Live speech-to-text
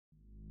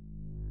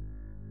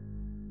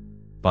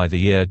By the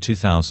year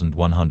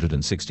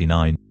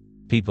 2169,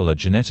 people are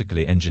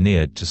genetically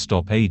engineered to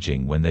stop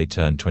aging when they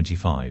turn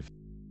 25.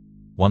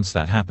 Once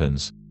that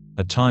happens,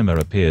 a timer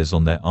appears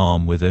on their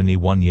arm with only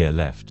 1 year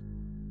left.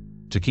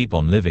 To keep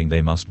on living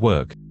they must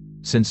work,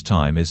 since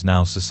time is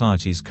now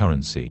society's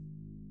currency.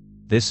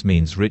 This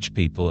means rich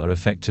people are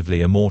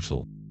effectively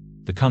immortal.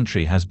 The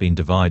country has been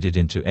divided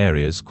into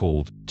areas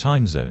called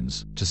time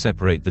zones to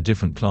separate the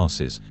different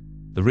classes,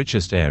 the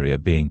richest area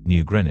being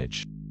New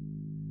Greenwich.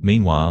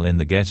 Meanwhile, in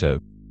the ghetto,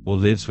 Will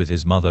lives with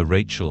his mother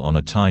Rachel on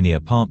a tiny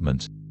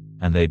apartment,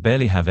 and they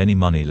barely have any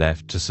money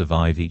left to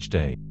survive each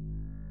day.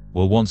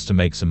 Will wants to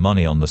make some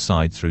money on the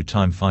side through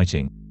time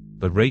fighting,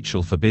 but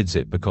Rachel forbids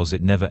it because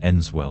it never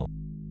ends well.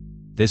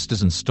 This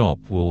doesn't stop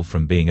Will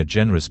from being a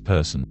generous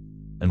person,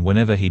 and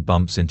whenever he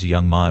bumps into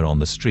young Maya on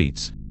the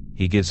streets,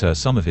 he gives her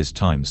some of his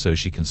time so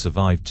she can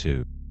survive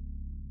too.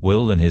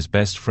 Will and his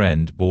best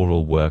friend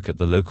Boral work at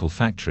the local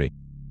factory,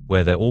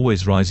 where they're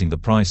always raising the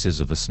prices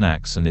of the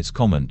snacks, and it's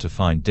common to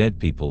find dead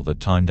people that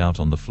timed out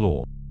on the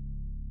floor.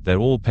 They're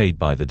all paid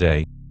by the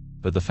day,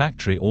 but the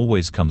factory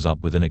always comes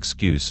up with an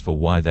excuse for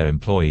why their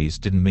employees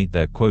didn't meet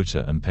their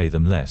quota and pay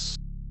them less.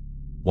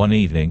 One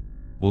evening,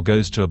 Will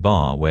goes to a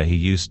bar where he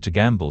used to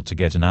gamble to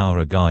get an hour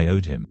a guy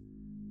owed him.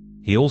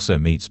 He also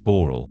meets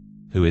Boral,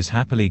 who is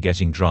happily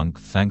getting drunk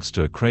thanks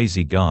to a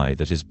crazy guy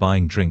that is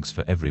buying drinks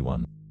for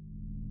everyone.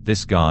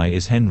 This guy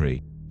is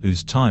Henry,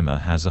 whose timer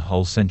has a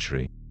whole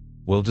century.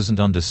 Will doesn't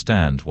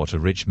understand what a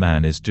rich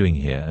man is doing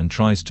here and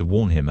tries to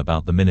warn him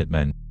about the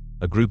Minutemen,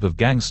 a group of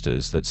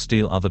gangsters that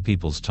steal other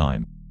people's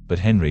time, but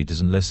Henry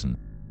doesn't listen.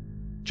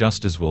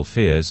 Just as Will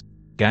fears,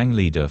 gang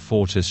leader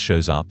Fortis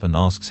shows up and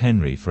asks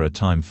Henry for a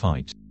time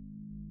fight.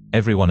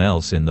 Everyone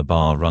else in the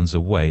bar runs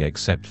away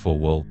except for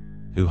Will,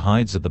 who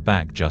hides at the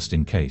back just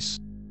in case.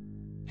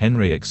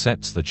 Henry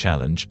accepts the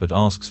challenge but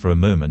asks for a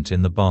moment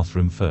in the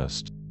bathroom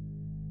first.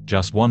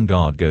 Just one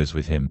guard goes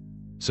with him,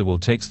 so Will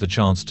takes the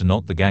chance to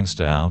knock the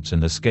gangster out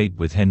and escape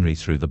with Henry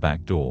through the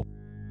back door.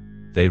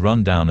 They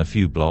run down a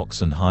few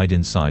blocks and hide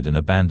inside an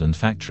abandoned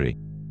factory,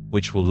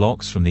 which Will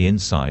locks from the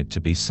inside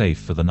to be safe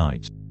for the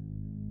night.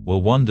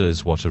 Will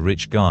wonders what a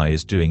rich guy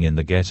is doing in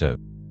the ghetto,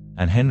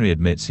 and Henry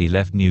admits he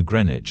left New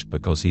Greenwich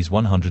because he's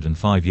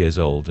 105 years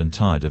old and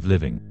tired of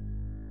living.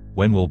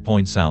 When Will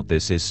points out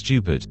this is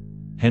stupid,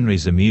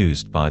 Henry's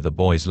amused by the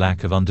boy's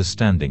lack of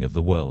understanding of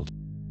the world.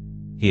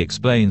 He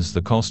explains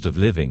the cost of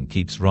living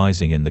keeps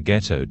rising in the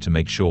ghetto to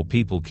make sure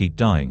people keep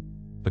dying,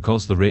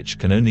 because the rich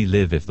can only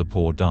live if the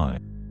poor die.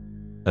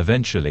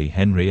 Eventually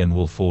Henry and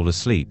Will fall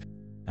asleep,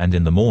 and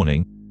in the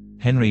morning,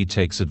 Henry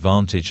takes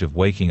advantage of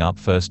waking up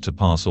first to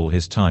pass all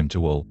his time to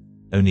Will,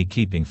 only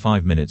keeping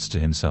 5 minutes to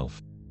himself.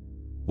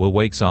 Will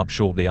wakes up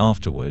shortly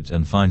afterward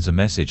and finds a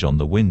message on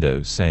the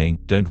window saying,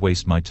 "Don't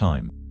waste my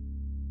time."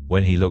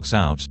 When he looks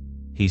out,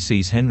 he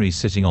sees Henry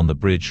sitting on the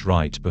bridge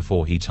right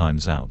before he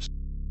times out.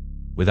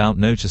 Without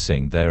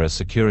noticing there are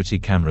security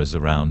cameras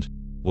around,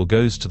 Will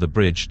goes to the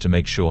bridge to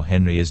make sure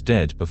Henry is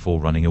dead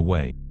before running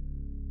away.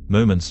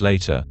 Moments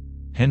later,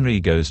 Henry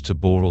goes to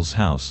Boral's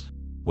house,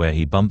 where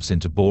he bumps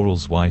into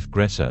Boral's wife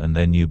Greta and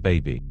their new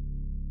baby.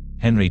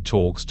 Henry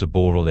talks to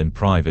Boral in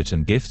private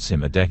and gifts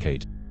him a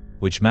decade,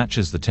 which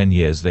matches the 10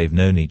 years they've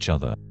known each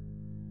other.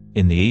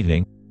 In the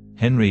evening,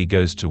 Henry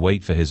goes to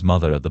wait for his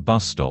mother at the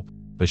bus stop,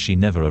 but she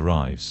never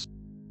arrives.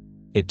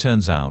 It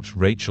turns out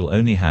Rachel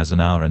only has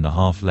an hour and a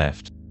half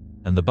left,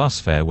 and the bus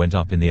fare went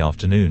up in the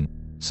afternoon,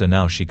 so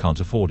now she can't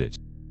afford it.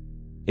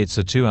 It's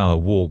a 2-hour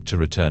walk to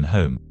return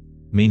home,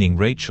 meaning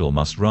Rachel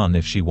must run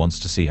if she wants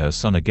to see her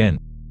son again.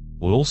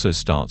 Will also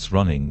starts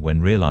running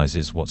when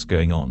realizes what's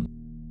going on.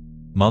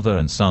 Mother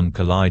and son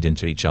collide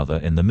into each other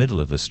in the middle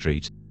of the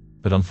street,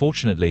 but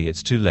unfortunately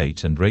it's too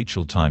late and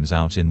Rachel times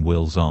out in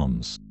Will's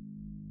arms.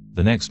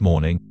 The next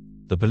morning,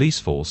 the police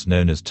force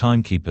known as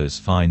Timekeepers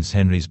finds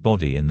Henry's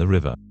body in the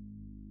river.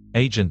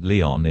 Agent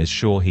Leon is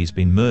sure he's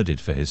been murdered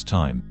for his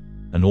time,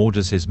 and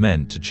orders his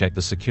men to check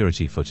the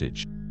security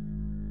footage.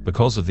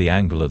 Because of the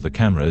angle of the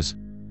cameras,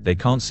 they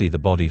can't see the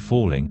body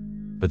falling,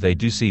 but they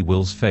do see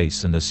Will's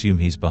face and assume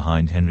he's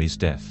behind Henry's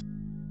death.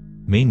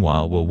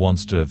 Meanwhile, Will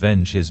wants to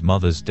avenge his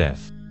mother's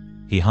death.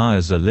 He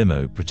hires a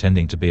limo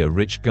pretending to be a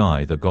rich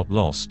guy that got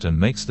lost and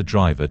makes the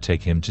driver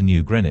take him to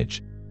New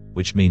Greenwich,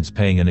 which means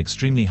paying an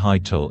extremely high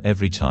toll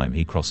every time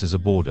he crosses a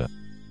border.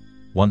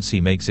 Once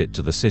he makes it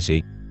to the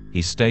city,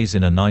 he stays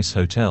in a nice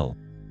hotel,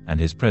 and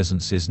his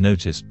presence is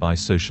noticed by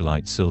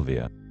socialite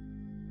Sylvia.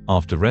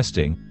 After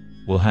resting,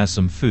 Will has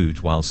some food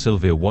while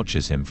Sylvia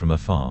watches him from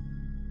afar.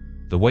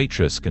 The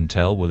waitress can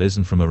tell Will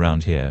isn't from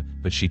around here,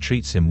 but she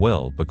treats him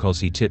well because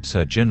he tips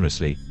her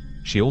generously.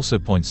 She also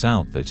points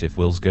out that if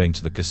Will's going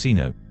to the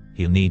casino,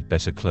 he'll need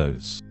better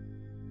clothes.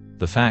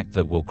 The fact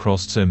that Will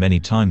crossed so many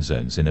time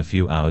zones in a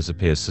few hours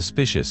appears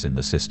suspicious in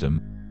the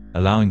system,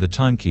 allowing the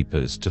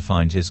timekeepers to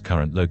find his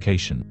current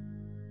location.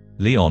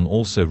 Leon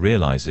also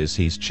realizes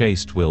he's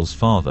chased Will's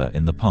father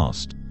in the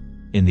past.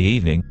 In the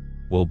evening,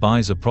 Will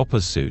buys a proper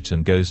suit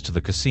and goes to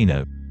the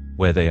casino,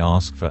 where they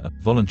ask for a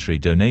voluntary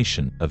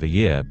donation of a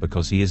year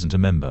because he isn't a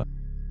member.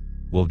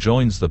 Will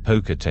joins the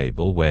poker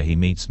table where he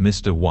meets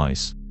Mr.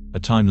 Weiss, a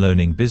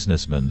time-loaning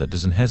businessman that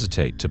doesn't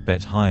hesitate to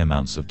bet high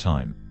amounts of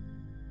time.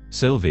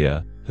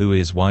 Sylvia, who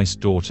is Weiss'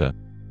 daughter,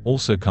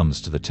 also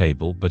comes to the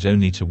table but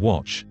only to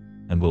watch,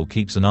 and Will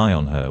keeps an eye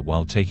on her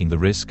while taking the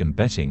risk and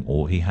betting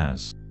all he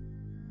has.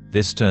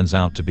 This turns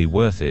out to be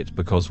worth it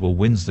because Will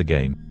wins the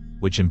game,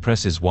 which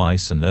impresses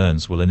Weiss and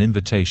earns Will an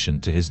invitation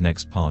to his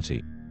next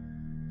party.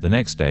 The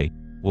next day,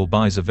 Will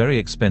buys a very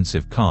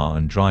expensive car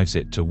and drives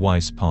it to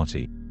Weiss'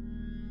 party.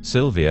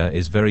 Sylvia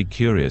is very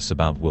curious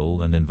about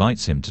Will and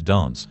invites him to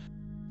dance,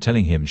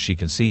 telling him she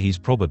can see he's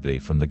probably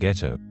from the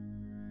ghetto.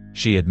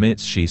 She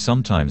admits she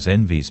sometimes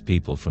envies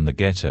people from the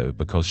ghetto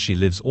because she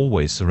lives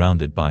always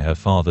surrounded by her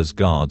father's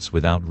guards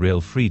without real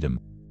freedom,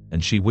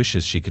 and she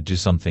wishes she could do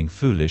something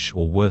foolish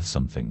or worth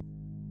something.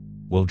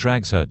 Will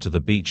drags her to the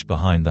beach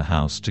behind the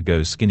house to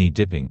go skinny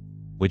dipping,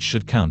 which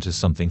should count as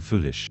something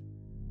foolish.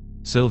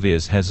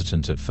 Sylvia's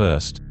hesitant at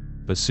first,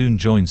 but soon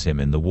joins him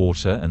in the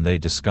water and they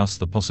discuss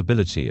the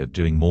possibility of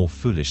doing more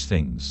foolish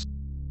things.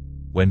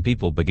 When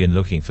people begin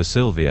looking for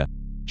Sylvia,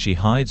 she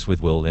hides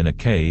with Will in a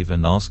cave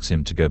and asks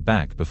him to go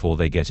back before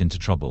they get into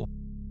trouble.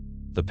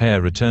 The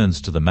pair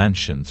returns to the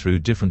mansion through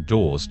different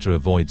doors to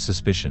avoid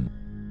suspicion.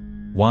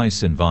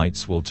 Weiss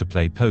invites Will to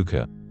play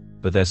poker,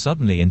 but they're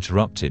suddenly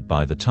interrupted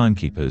by the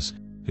timekeepers,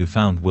 who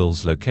found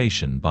Will's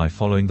location by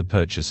following the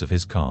purchase of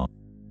his car.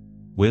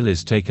 Will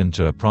is taken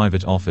to a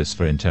private office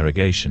for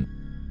interrogation,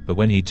 but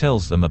when he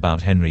tells them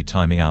about Henry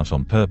timing out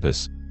on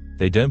purpose,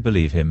 they don't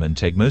believe him and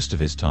take most of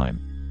his time,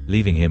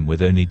 leaving him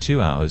with only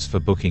 2 hours for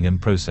booking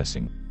and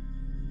processing.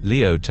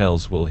 Leo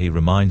tells Will he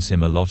reminds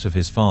him a lot of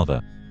his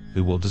father,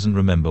 who Will doesn't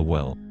remember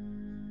well.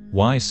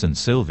 Weiss and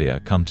Sylvia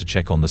come to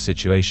check on the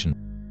situation,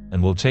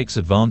 and Will takes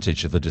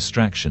advantage of the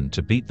distraction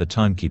to beat the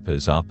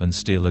timekeepers up and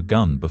steal a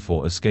gun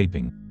before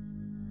escaping.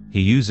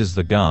 He uses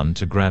the gun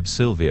to grab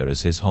Sylvia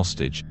as his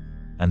hostage,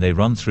 and they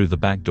run through the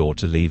back door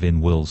to leave in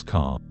Will's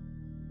car.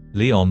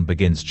 Leon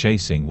begins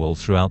chasing Will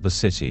throughout the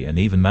city and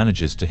even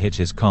manages to hit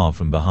his car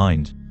from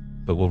behind,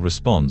 but Will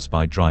responds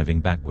by driving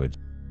backward.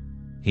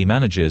 He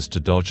manages to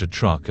dodge a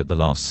truck at the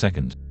last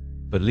second,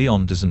 but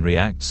Leon doesn't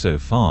react so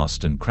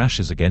fast and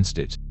crashes against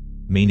it,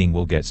 meaning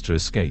Will gets to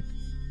escape.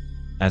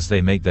 As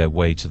they make their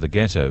way to the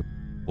ghetto,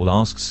 Will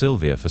asks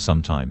Sylvia for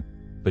some time,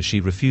 but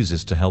she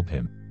refuses to help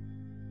him.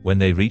 When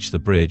they reach the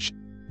bridge,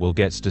 Will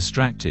gets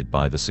distracted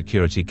by the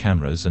security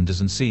cameras and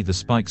doesn't see the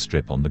spike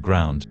strip on the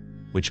ground,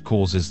 which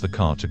causes the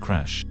car to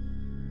crash.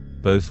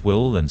 Both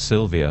Will and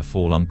Sylvia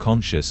fall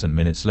unconscious and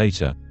minutes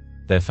later,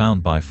 they're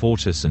found by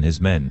Fortis and his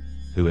men,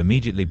 who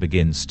immediately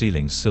begin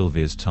stealing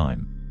Sylvia's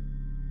time.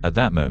 At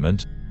that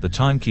moment, the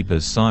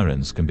timekeeper's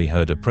sirens can be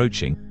heard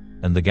approaching,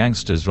 and the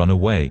gangsters run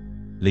away,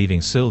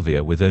 leaving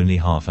Sylvia with only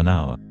half an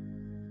hour.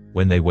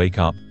 When they wake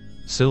up,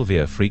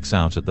 Sylvia freaks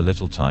out at the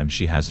little time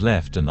she has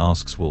left and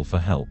asks Will for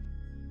help.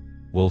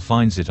 Will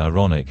finds it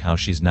ironic how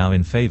she's now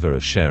in favor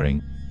of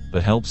sharing,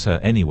 but helps her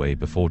anyway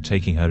before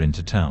taking her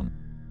into town.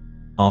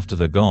 After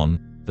they're gone,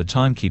 the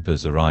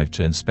timekeepers arrive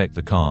to inspect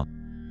the car,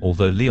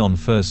 although Leon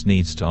first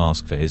needs to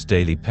ask for his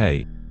daily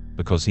pay,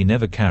 because he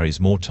never carries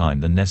more time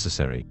than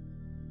necessary.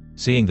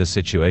 Seeing the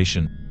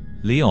situation,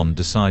 Leon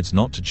decides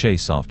not to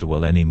chase after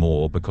Will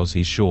anymore because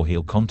he's sure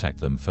he'll contact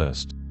them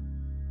first.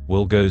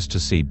 Will goes to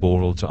see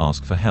Boral to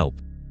ask for help,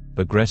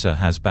 but Greta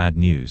has bad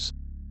news.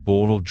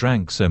 Boral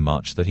drank so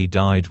much that he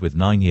died with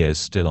 9 years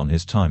still on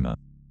his timer.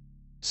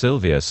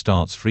 Sylvia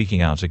starts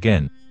freaking out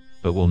again,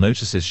 but Will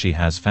notices she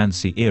has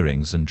fancy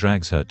earrings and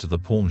drags her to the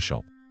pawn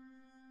shop.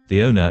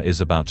 The owner is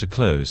about to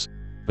close,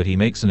 but he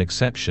makes an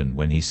exception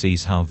when he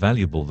sees how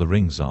valuable the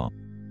rings are.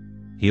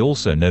 He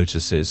also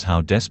notices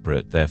how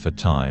desperate they're for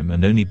time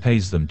and only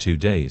pays them 2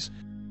 days,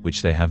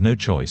 which they have no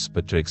choice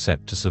but to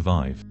accept to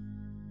survive.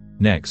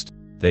 Next,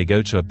 they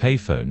go to a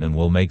payphone and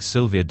Will make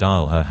Sylvia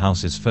dial her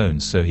house's phone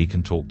so he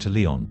can talk to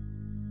Leon.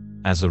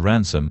 As a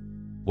ransom,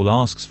 Will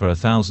asks for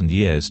 1,000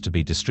 years to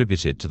be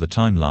distributed to the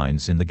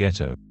timelines in the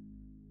ghetto.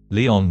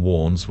 Leon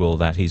warns Will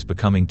that he's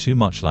becoming too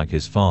much like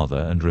his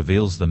father and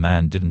reveals the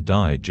man didn't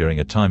die during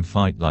a time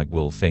fight like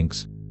Will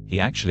thinks, he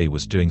actually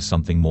was doing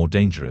something more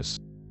dangerous.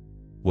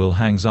 Will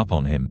hangs up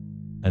on him,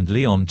 and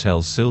Leon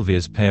tells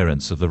Sylvia's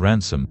parents of the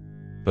ransom,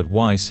 but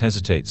Weiss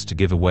hesitates to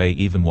give away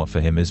even what for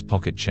him is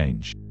pocket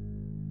change.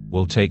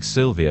 Will takes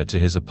Sylvia to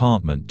his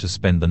apartment to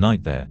spend the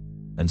night there,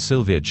 and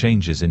Sylvia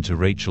changes into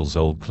Rachel's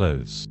old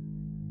clothes.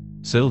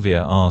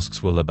 Sylvia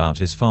asks Will about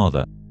his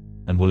father,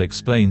 and Will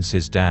explains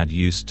his dad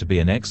used to be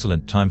an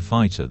excellent time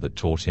fighter that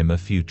taught him a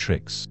few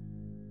tricks.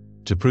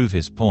 To prove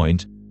his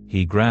point,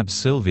 he grabs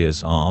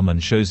Sylvia's arm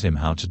and shows him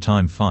how to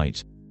time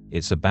fight.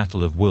 It's a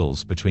battle of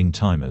wills between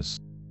timers.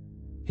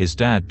 His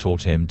dad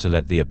taught him to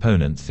let the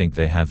opponent think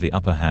they have the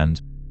upper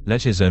hand,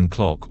 let his own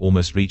clock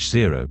almost reach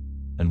zero,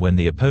 and when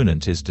the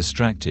opponent is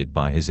distracted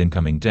by his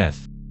incoming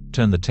death,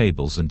 turn the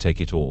tables and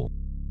take it all.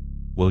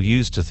 Will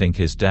used to think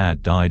his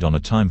dad died on a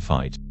time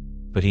fight,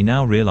 but he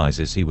now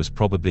realizes he was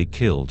probably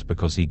killed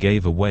because he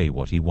gave away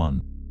what he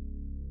won.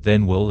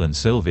 Then Will and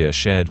Sylvia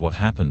shared what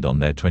happened on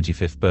their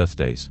 25th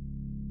birthdays.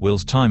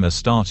 Will's timer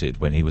started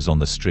when he was on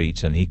the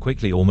street and he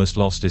quickly almost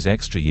lost his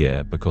extra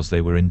year because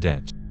they were in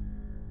debt.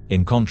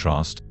 In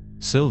contrast,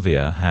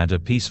 Sylvia had a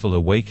peaceful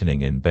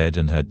awakening in bed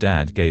and her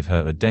dad gave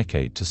her a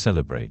decade to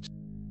celebrate.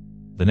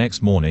 The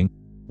next morning,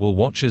 Will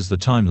watches the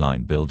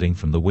timeline building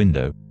from the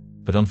window,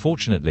 but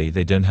unfortunately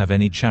they don't have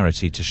any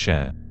charity to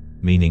share,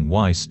 meaning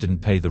Weiss didn't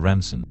pay the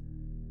ransom.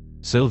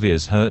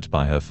 Sylvia's hurt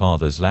by her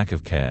father's lack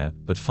of care,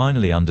 but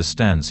finally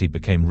understands he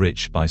became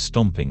rich by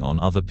stomping on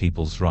other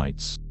people's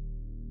rights.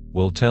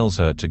 Will tells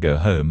her to go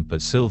home,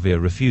 but Sylvia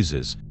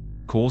refuses,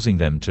 causing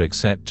them to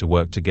accept to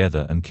work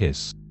together and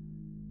kiss.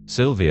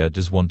 Sylvia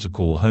does want to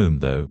call home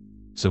though,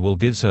 so Will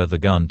gives her the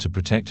gun to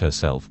protect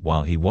herself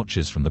while he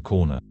watches from the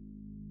corner.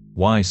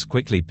 Weiss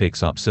quickly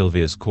picks up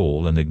Sylvia's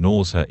call and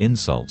ignores her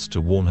insults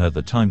to warn her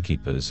the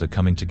timekeepers are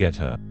coming to get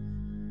her.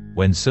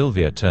 When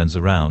Sylvia turns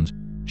around,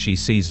 she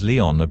sees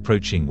Leon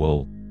approaching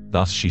Will,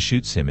 thus she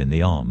shoots him in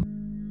the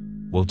arm.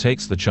 Will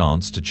takes the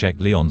chance to check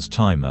Leon's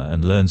timer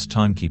and learns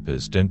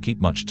timekeepers don't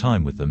keep much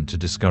time with them to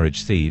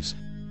discourage thieves.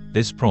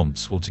 This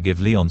prompts Will to give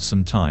Leon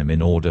some time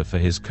in order for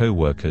his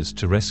co-workers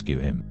to rescue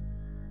him.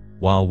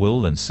 While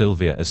Will and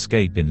Sylvia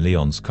escape in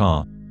Leon's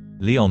car,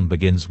 Leon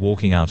begins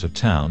walking out of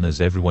town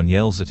as everyone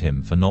yells at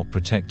him for not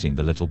protecting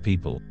the little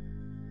people.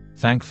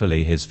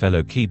 Thankfully his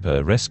fellow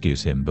keeper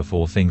rescues him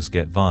before things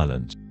get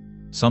violent.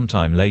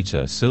 Sometime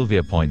later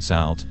Sylvia points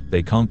out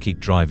they can't keep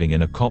driving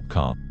in a cop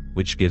car,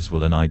 which gives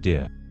Will an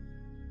idea.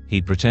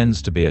 He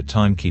pretends to be a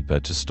timekeeper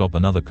to stop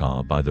another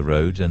car by the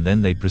road and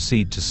then they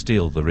proceed to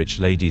steal the rich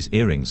lady's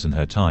earrings and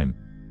her time,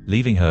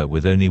 leaving her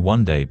with only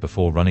one day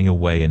before running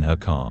away in her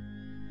car.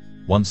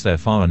 Once they're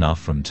far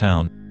enough from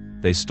town,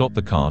 they stop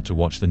the car to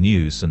watch the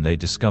news and they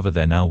discover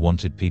they're now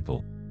wanted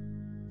people.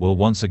 Will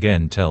once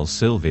again tells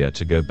Sylvia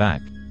to go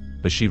back,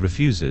 but she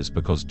refuses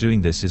because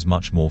doing this is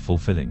much more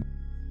fulfilling.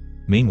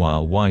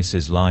 Meanwhile Weiss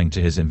is lying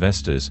to his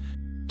investors,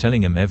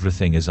 telling him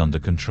everything is under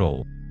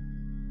control.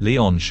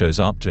 Leon shows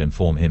up to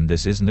inform him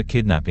this isn't a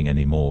kidnapping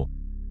anymore.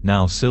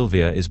 Now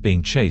Sylvia is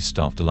being chased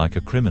after like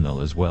a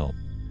criminal as well.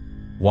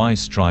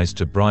 Weiss tries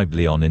to bribe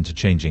Leon into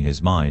changing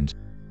his mind,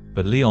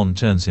 but Leon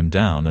turns him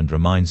down and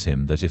reminds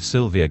him that if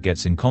Sylvia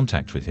gets in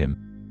contact with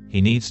him,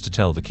 he needs to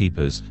tell the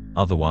keepers,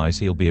 otherwise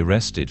he'll be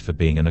arrested for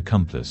being an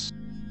accomplice.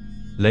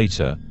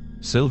 Later,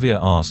 Sylvia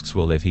asks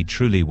Will if he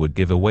truly would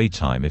give away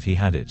time if he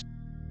had it.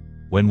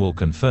 When Will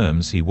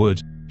confirms he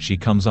would, she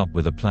comes up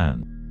with a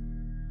plan.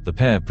 The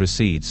pair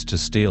proceeds to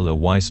steal a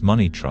Weiss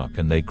money truck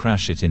and they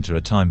crash it into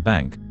a time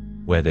bank,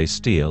 where they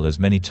steal as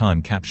many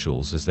time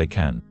capsules as they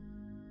can.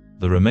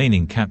 The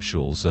remaining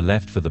capsules are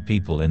left for the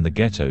people in the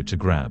ghetto to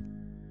grab.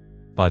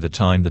 By the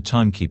time the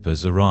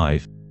timekeepers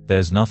arrive,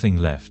 there's nothing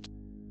left.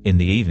 In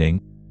the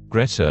evening,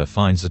 Greta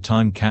finds a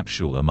time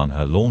capsule among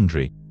her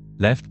laundry,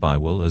 left by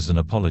Will as an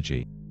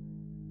apology.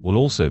 Will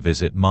also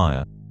visit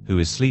Maya, who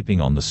is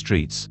sleeping on the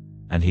streets,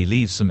 and he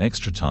leaves some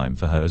extra time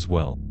for her as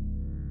well.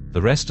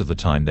 The rest of the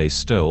time they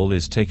stole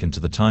is taken to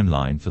the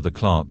timeline for the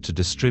clerk to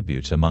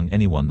distribute among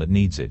anyone that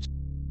needs it.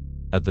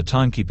 At the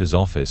timekeeper's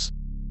office,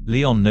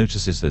 Leon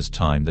notices there's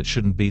time that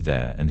shouldn't be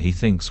there and he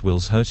thinks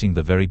Will's hurting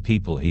the very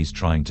people he's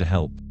trying to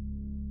help.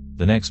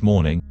 The next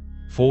morning,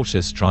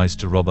 Fortis tries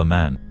to rob a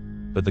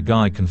man, but the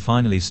guy can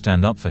finally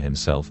stand up for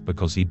himself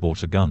because he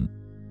bought a gun.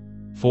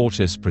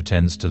 Fortis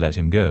pretends to let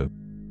him go,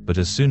 but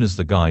as soon as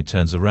the guy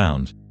turns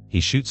around, he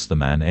shoots the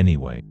man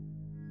anyway.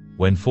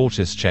 When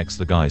Fortis checks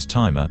the guy's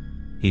timer,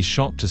 he's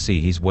shocked to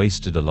see he's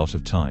wasted a lot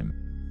of time.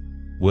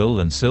 Will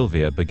and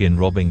Sylvia begin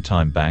robbing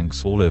time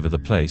banks all over the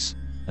place,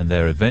 and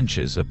their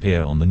adventures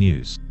appear on the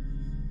news.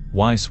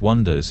 Weiss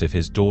wonders if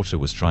his daughter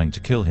was trying to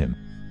kill him,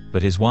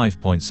 but his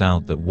wife points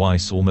out that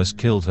Weiss almost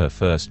killed her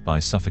first by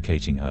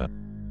suffocating her.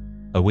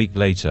 A week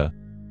later,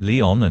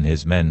 Leon and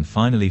his men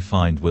finally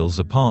find Will's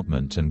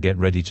apartment and get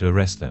ready to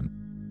arrest them.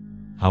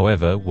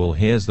 However, Will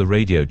hears the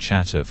radio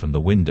chatter from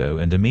the window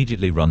and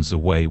immediately runs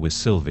away with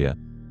Sylvia,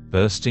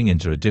 bursting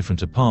into a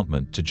different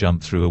apartment to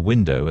jump through a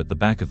window at the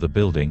back of the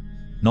building,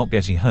 not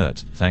getting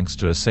hurt thanks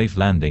to a safe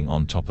landing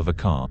on top of a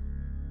car.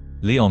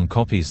 Leon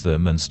copies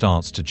them and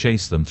starts to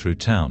chase them through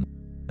town,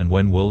 and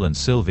when Will and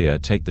Sylvia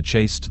take the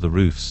chase to the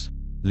roofs,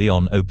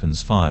 Leon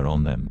opens fire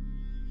on them.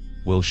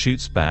 Will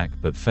shoots back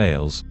but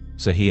fails,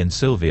 so he and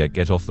Sylvia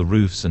get off the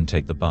roofs and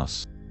take the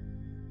bus.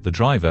 The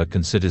driver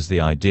considers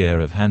the idea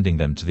of handing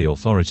them to the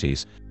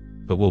authorities,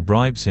 but Will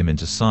bribes him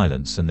into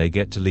silence and they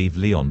get to leave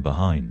Leon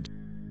behind.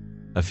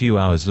 A few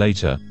hours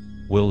later,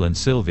 Will and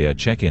Sylvia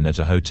check in at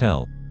a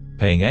hotel,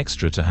 paying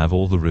extra to have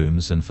all the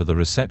rooms and for the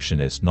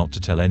receptionist not to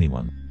tell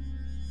anyone.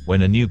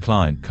 When a new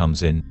client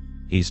comes in,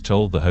 he's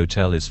told the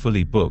hotel is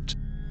fully booked,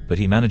 but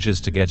he manages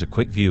to get a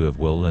quick view of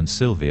Will and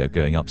Sylvia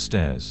going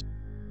upstairs.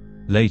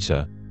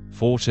 Later,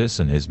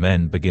 Fortis and his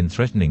men begin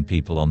threatening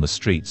people on the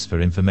streets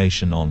for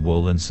information on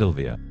Will and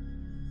Sylvia.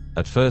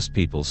 At first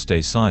people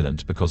stay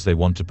silent because they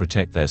want to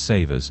protect their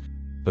savers,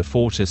 but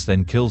Fortis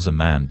then kills a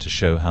man to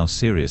show how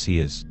serious he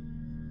is.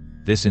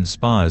 This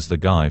inspires the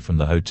guy from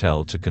the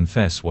hotel to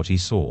confess what he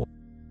saw.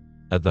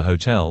 At the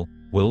hotel,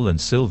 Will and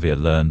Sylvia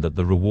learn that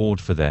the reward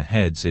for their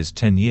heads is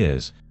 10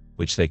 years,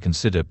 which they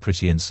consider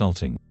pretty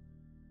insulting.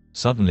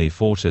 Suddenly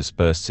Fortis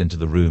bursts into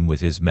the room with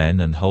his men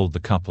and hold the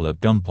couple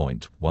at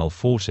gunpoint, while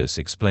Fortis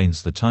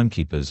explains the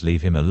timekeepers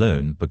leave him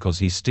alone because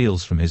he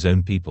steals from his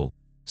own people,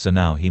 so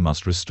now he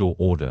must restore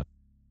order.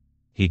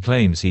 He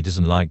claims he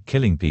doesn't like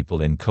killing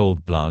people in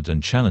cold blood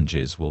and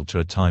challenges Will to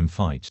a time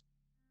fight.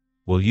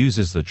 Will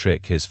uses the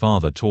trick his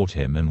father taught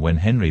him, and when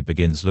Henry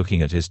begins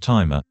looking at his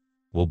timer,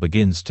 Will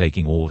begins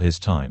taking all his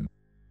time.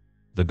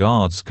 The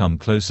guards come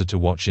closer to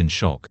watch in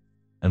shock,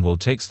 and Will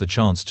takes the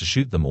chance to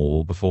shoot them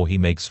all before he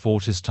makes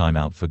Fortis time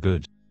out for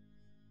good.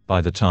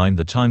 By the time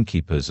the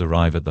timekeepers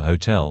arrive at the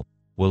hotel,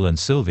 Will and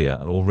Sylvia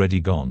are already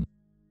gone.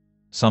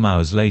 Some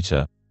hours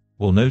later,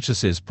 Will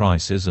notices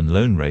prices and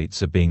loan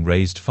rates are being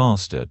raised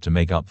faster to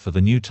make up for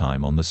the new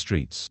time on the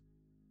streets.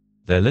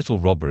 Their little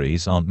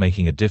robberies aren't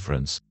making a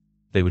difference.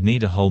 They would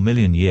need a whole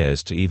million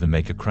years to even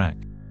make a crack.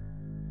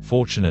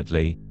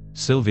 Fortunately,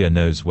 Sylvia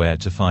knows where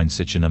to find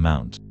such an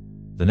amount.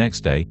 The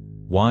next day,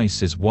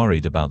 Weiss is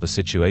worried about the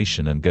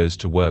situation and goes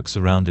to work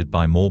surrounded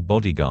by more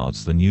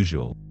bodyguards than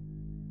usual.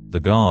 The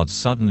guards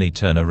suddenly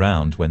turn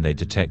around when they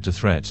detect a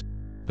threat,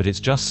 but it's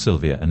just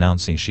Sylvia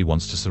announcing she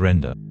wants to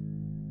surrender.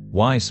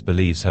 Weiss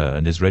believes her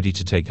and is ready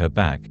to take her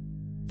back.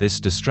 This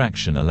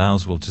distraction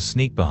allows Will to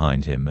sneak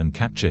behind him and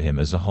capture him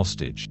as a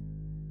hostage.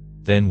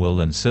 Then Will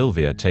and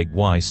Sylvia take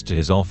Weiss to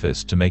his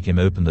office to make him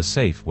open the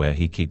safe where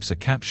he keeps a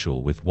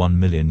capsule with 1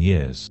 million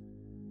years.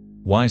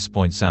 Weiss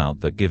points out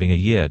that giving a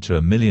year to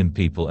 1 million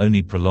people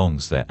only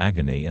prolongs their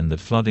agony, and that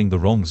flooding the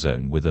wrong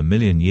zone with 1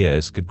 million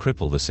years could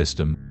cripple the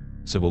system,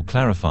 so Will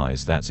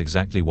clarifies that's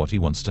exactly what he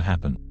wants to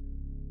happen.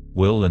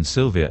 Will and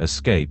Sylvia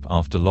escape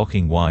after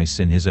locking Weiss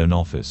in his own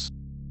office.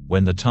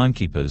 When the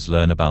timekeepers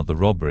learn about the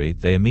robbery,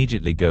 they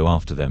immediately go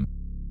after them,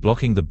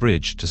 blocking the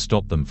bridge to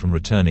stop them from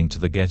returning to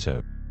the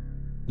ghetto.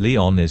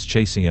 Leon is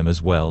chasing him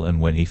as well, and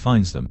when he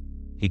finds them,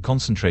 he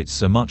concentrates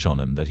so much on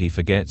them that he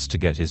forgets to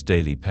get his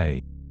daily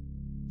pay.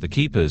 The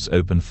keepers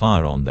open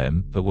fire on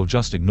them, but Will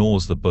just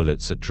ignores the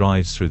bullets that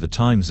drives through the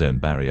time zone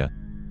barrier,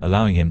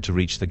 allowing him to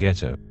reach the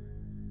ghetto.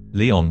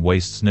 Leon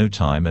wastes no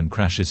time and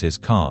crashes his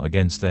car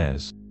against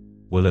theirs.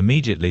 Will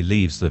immediately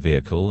leaves the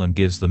vehicle and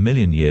gives the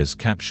million years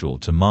capsule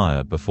to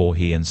Maya before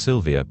he and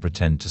Sylvia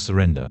pretend to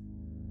surrender.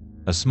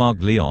 A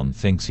smug Leon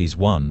thinks he's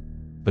won,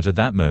 but at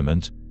that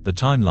moment, the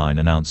timeline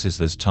announces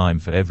there's time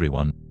for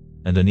everyone,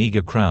 and an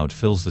eager crowd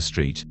fills the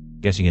street,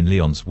 getting in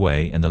Leon's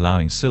way and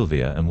allowing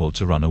Sylvia and Will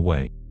to run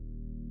away.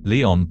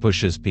 Leon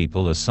pushes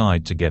people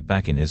aside to get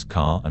back in his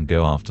car and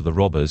go after the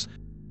robbers,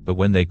 but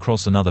when they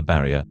cross another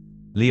barrier,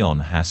 Leon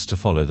has to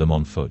follow them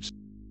on foot.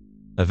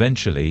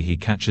 Eventually he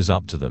catches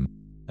up to them,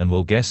 and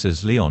Will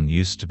guesses Leon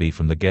used to be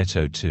from the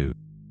ghetto too.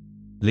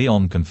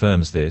 Leon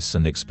confirms this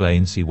and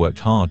explains he worked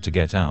hard to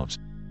get out,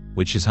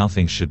 which is how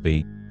things should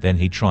be. Then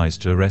he tries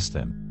to arrest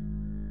them.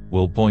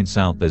 Will points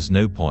out there's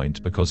no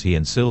point because he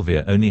and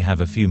Sylvia only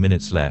have a few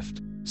minutes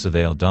left, so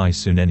they'll die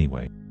soon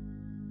anyway.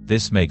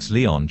 This makes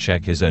Leon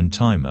check his own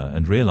timer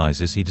and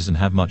realizes he doesn't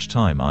have much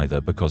time either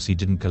because he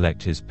didn't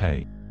collect his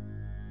pay.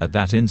 At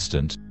that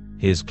instant,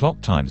 his clock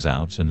times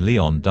out and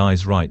Leon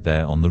dies right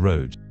there on the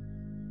road.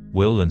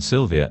 Will and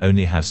Sylvia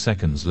only have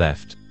seconds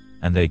left,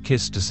 and they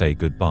kiss to say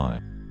goodbye.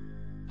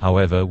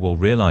 However, Will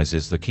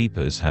realizes the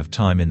keepers have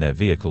time in their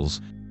vehicles,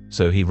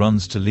 so he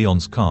runs to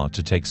Leon's car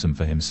to take some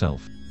for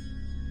himself.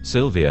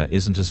 Sylvia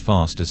isn't as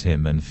fast as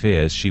him and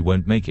fears she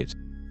won't make it,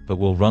 but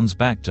Will runs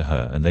back to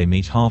her and they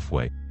meet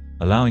halfway,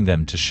 allowing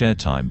them to share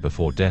time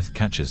before death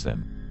catches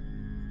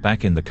them.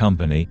 Back in the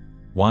company,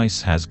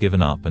 Weiss has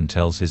given up and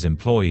tells his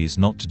employees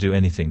not to do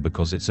anything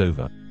because it's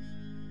over.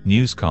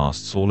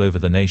 Newscasts all over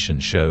the nation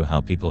show how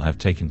people have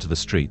taken to the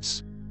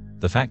streets.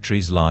 The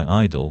factories lie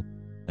idle,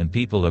 and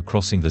people are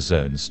crossing the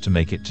zones to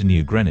make it to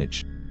New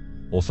Greenwich.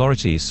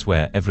 Authorities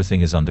swear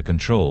everything is under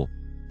control,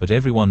 but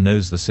everyone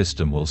knows the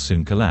system will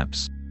soon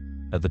collapse.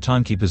 At the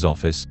timekeeper's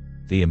office,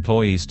 the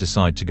employees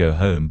decide to go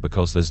home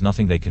because there's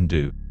nothing they can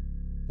do.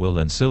 Will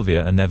and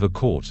Sylvia are never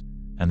caught,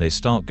 and they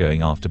start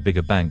going after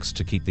bigger banks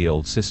to keep the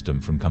old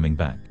system from coming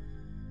back.